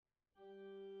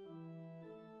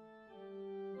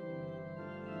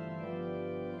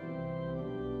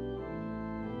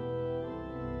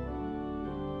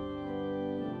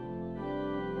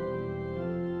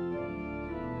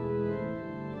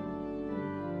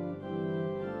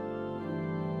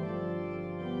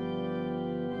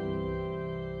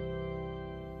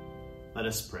Let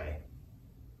us pray.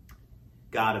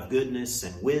 God of goodness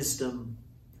and wisdom,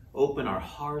 open our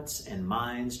hearts and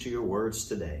minds to your words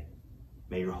today.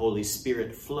 May your Holy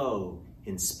Spirit flow,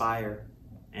 inspire,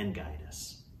 and guide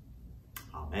us.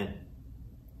 Amen.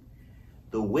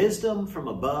 The wisdom from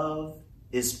above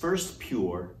is first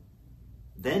pure,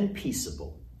 then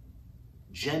peaceable,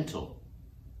 gentle,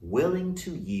 willing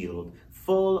to yield,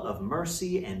 full of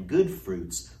mercy and good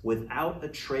fruits, without a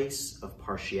trace of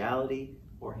partiality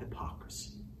or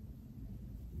hypocrisy.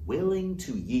 Willing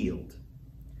to yield.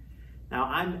 Now,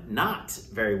 I'm not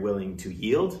very willing to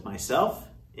yield myself.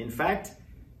 In fact,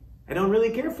 I don't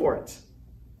really care for it.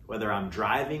 Whether I'm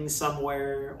driving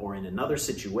somewhere or in another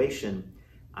situation,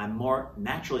 I'm more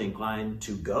naturally inclined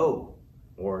to go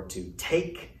or to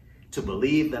take, to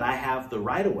believe that I have the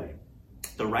right of way,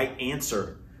 the right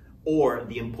answer, or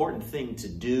the important thing to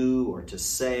do or to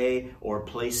say or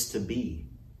place to be.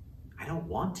 I don't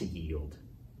want to yield.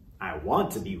 I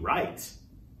want to be right.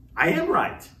 I am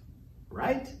right,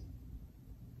 right?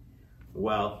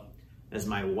 Well, as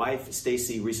my wife,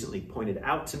 Stacy, recently pointed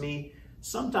out to me,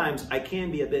 sometimes I can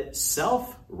be a bit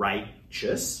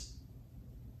self-righteous.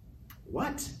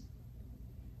 What?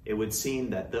 It would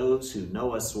seem that those who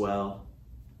know us well,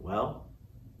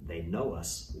 they know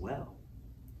us well.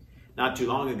 Not too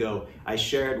long ago, I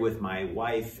shared with my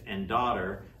wife and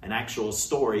daughter an actual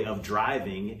story of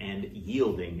driving and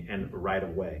yielding and right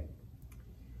of way.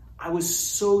 I was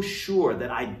so sure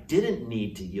that I didn't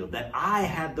need to yield, that I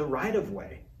had the right of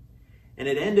way. And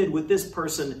it ended with this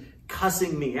person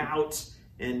cussing me out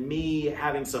and me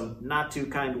having some not too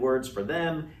kind words for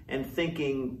them and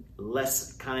thinking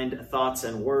less kind thoughts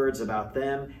and words about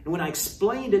them. And when I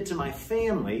explained it to my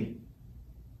family,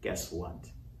 guess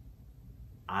what?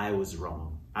 I was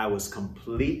wrong. I was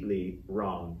completely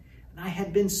wrong. And I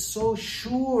had been so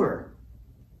sure.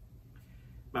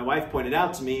 My wife pointed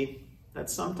out to me that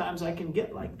sometimes I can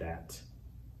get like that.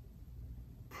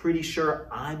 Pretty sure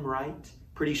I'm right.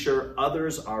 Pretty sure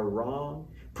others are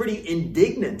wrong. Pretty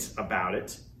indignant about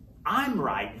it. I'm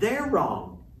right. They're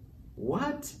wrong.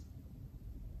 What?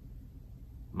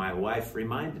 My wife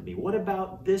reminded me, what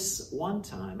about this one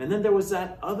time? And then there was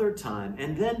that other time.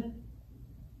 And then,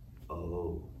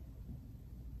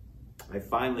 I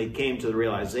finally came to the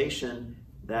realization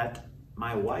that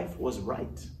my wife was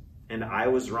right and I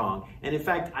was wrong. And in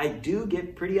fact, I do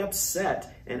get pretty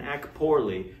upset and act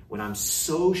poorly when I'm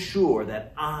so sure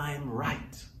that I'm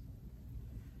right.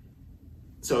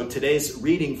 So today's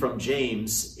reading from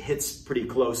James hits pretty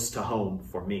close to home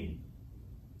for me.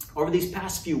 Over these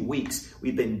past few weeks,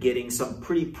 we've been getting some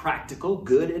pretty practical,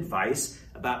 good advice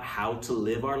about how to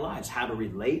live our lives, how to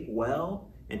relate well,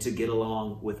 and to get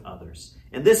along with others.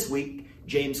 And this week,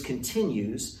 James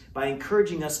continues by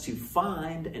encouraging us to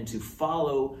find and to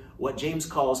follow what James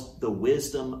calls the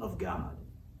wisdom of God.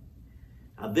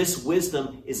 Now, this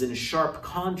wisdom is in sharp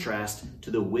contrast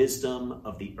to the wisdom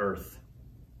of the earth,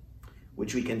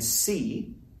 which we can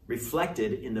see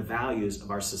reflected in the values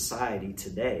of our society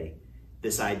today.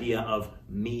 This idea of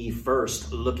me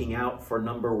first, looking out for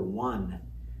number one,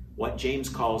 what James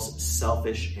calls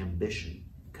selfish ambition.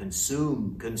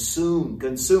 Consume, consume,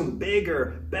 consume,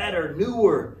 bigger, better,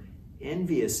 newer,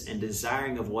 envious and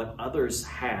desiring of what others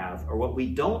have or what we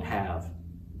don't have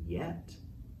yet.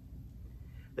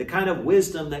 The kind of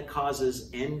wisdom that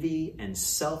causes envy and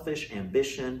selfish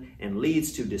ambition and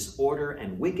leads to disorder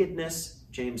and wickedness,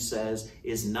 James says,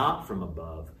 is not from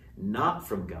above, not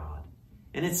from God.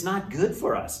 And it's not good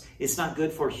for us. It's not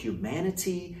good for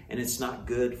humanity, and it's not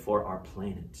good for our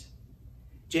planet.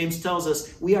 James tells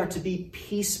us we are to be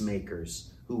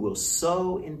peacemakers who will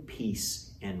sow in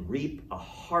peace and reap a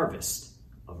harvest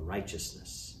of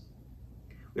righteousness.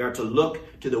 We are to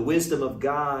look to the wisdom of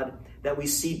God that we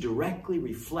see directly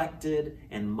reflected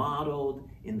and modeled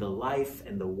in the life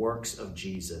and the works of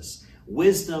Jesus.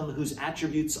 Wisdom whose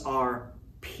attributes are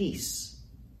peace,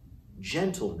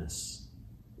 gentleness,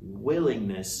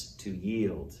 willingness to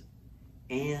yield,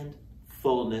 and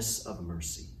fullness of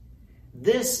mercy.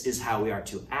 This is how we are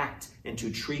to act and to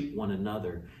treat one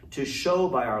another, to show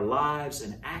by our lives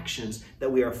and actions that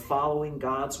we are following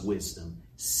God's wisdom,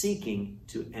 seeking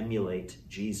to emulate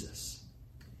Jesus.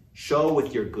 Show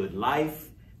with your good life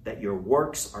that your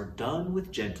works are done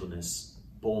with gentleness,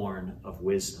 born of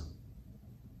wisdom.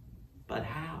 But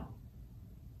how?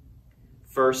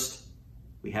 First,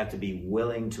 we have to be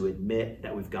willing to admit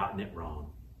that we've gotten it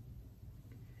wrong.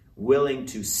 Willing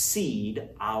to cede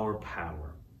our power.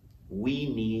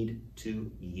 We need to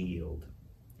yield.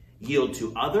 Yield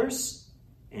to others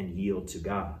and yield to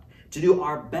God. To do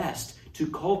our best to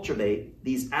cultivate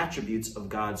these attributes of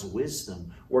God's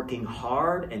wisdom, working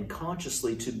hard and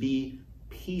consciously to be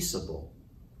peaceable,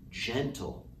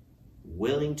 gentle,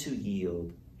 willing to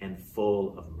yield, and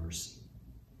full of mercy.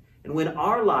 And when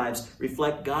our lives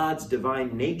reflect God's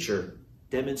divine nature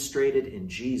demonstrated in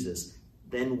Jesus,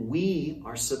 then we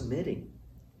are submitting,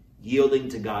 yielding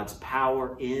to God's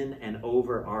power in and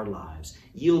over our lives,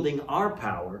 yielding our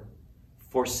power,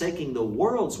 forsaking the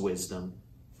world's wisdom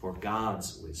for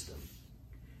God's wisdom.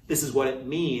 This is what it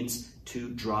means to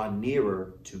draw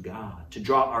nearer to God, to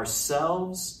draw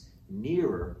ourselves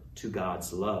nearer to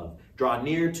God's love. Draw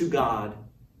near to God,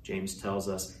 James tells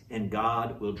us, and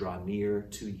God will draw near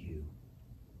to you.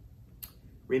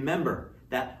 Remember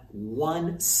that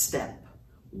one step,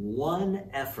 one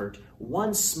effort,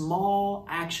 one small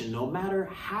action, no matter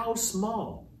how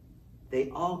small, they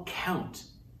all count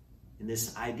in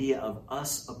this idea of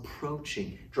us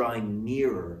approaching, drawing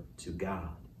nearer to God.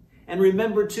 And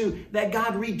remember, too, that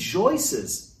God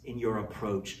rejoices in your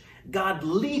approach. God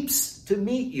leaps to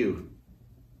meet you,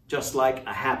 just like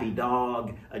a happy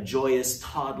dog, a joyous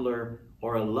toddler,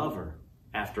 or a lover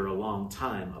after a long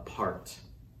time apart.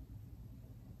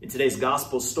 In today's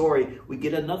gospel story, we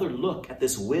get another look at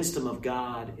this wisdom of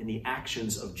God in the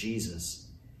actions of Jesus.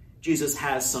 Jesus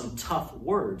has some tough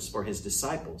words for his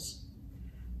disciples,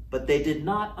 but they did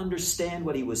not understand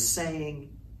what he was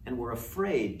saying and were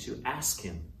afraid to ask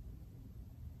him.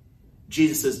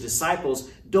 Jesus'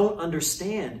 disciples don't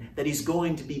understand that he's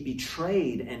going to be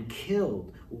betrayed and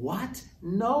killed. What?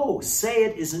 No, say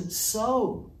it isn't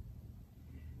so.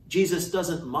 Jesus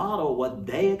doesn't model what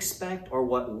they expect or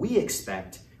what we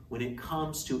expect when it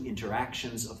comes to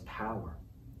interactions of power.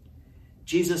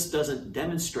 Jesus doesn't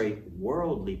demonstrate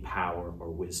worldly power or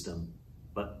wisdom,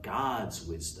 but God's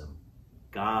wisdom,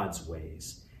 God's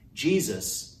ways.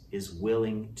 Jesus is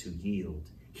willing to yield.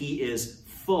 He is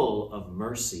full of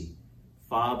mercy.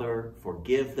 Father,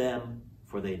 forgive them,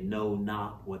 for they know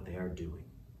not what they are doing.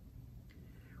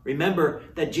 Remember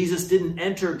that Jesus didn't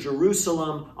enter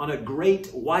Jerusalem on a great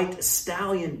white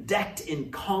stallion decked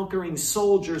in conquering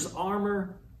soldiers'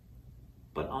 armor,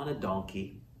 but on a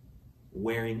donkey,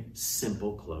 wearing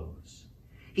simple clothes.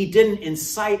 He didn't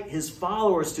incite his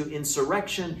followers to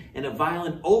insurrection and a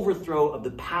violent overthrow of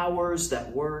the powers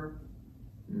that were.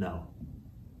 No.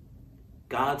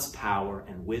 God's power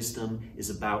and wisdom is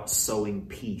about sowing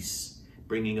peace,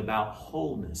 bringing about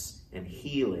wholeness and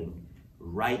healing,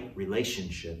 right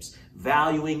relationships,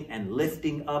 valuing and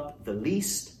lifting up the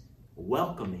least,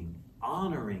 welcoming,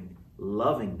 honoring,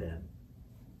 loving them.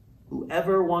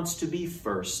 Whoever wants to be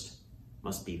first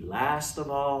must be last of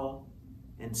all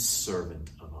and servant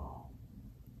of all.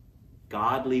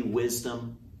 Godly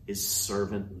wisdom is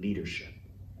servant leadership.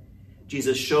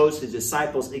 Jesus shows his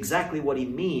disciples exactly what he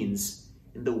means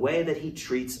in the way that he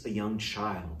treats a young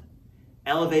child,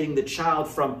 elevating the child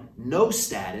from no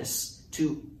status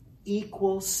to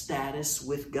equal status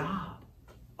with God.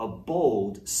 A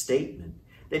bold statement.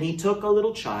 Then he took a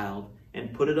little child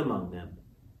and put it among them.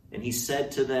 And he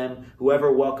said to them,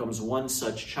 whoever welcomes one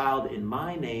such child in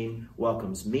my name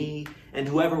welcomes me, and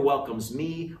whoever welcomes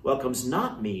me welcomes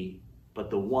not me, but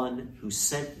the one who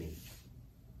sent me.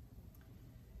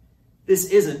 This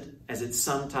isn't, as it's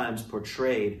sometimes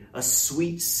portrayed, a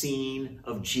sweet scene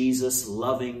of Jesus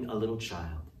loving a little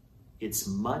child. It's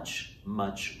much,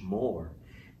 much more.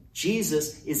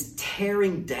 Jesus is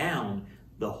tearing down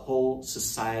the whole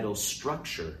societal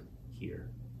structure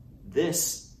here.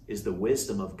 This is the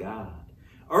wisdom of God.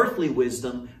 Earthly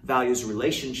wisdom values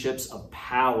relationships of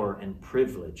power and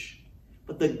privilege.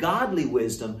 But the godly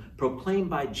wisdom proclaimed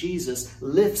by Jesus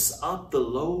lifts up the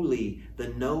lowly, the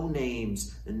no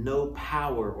names, the no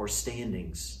power or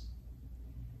standings.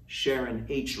 Sharon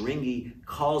H. Ringe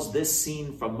calls this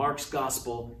scene from Mark's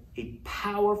Gospel a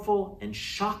powerful and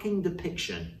shocking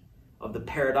depiction of the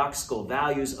paradoxical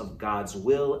values of God's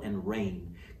will and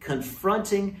reign,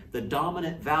 confronting the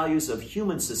dominant values of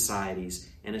human societies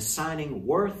and assigning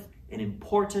worth and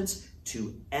importance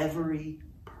to every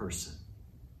person.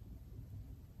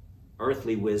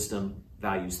 Earthly wisdom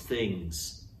values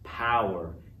things,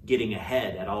 power, getting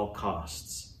ahead at all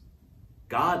costs.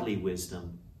 Godly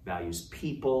wisdom values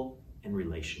people and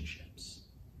relationships.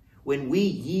 When we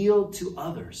yield to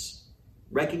others,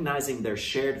 recognizing their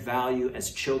shared value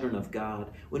as children of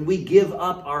God, when we give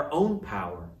up our own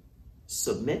power,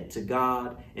 submit to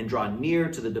God, and draw near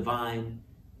to the divine,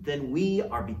 then we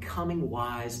are becoming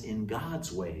wise in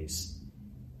God's ways.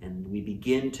 And we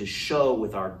begin to show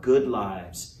with our good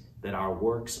lives that our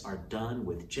works are done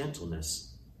with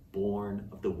gentleness, born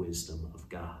of the wisdom of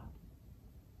God.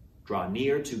 Draw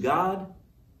near to God,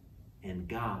 and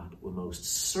God will most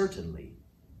certainly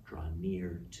draw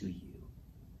near to you.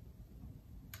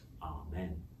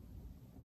 Amen.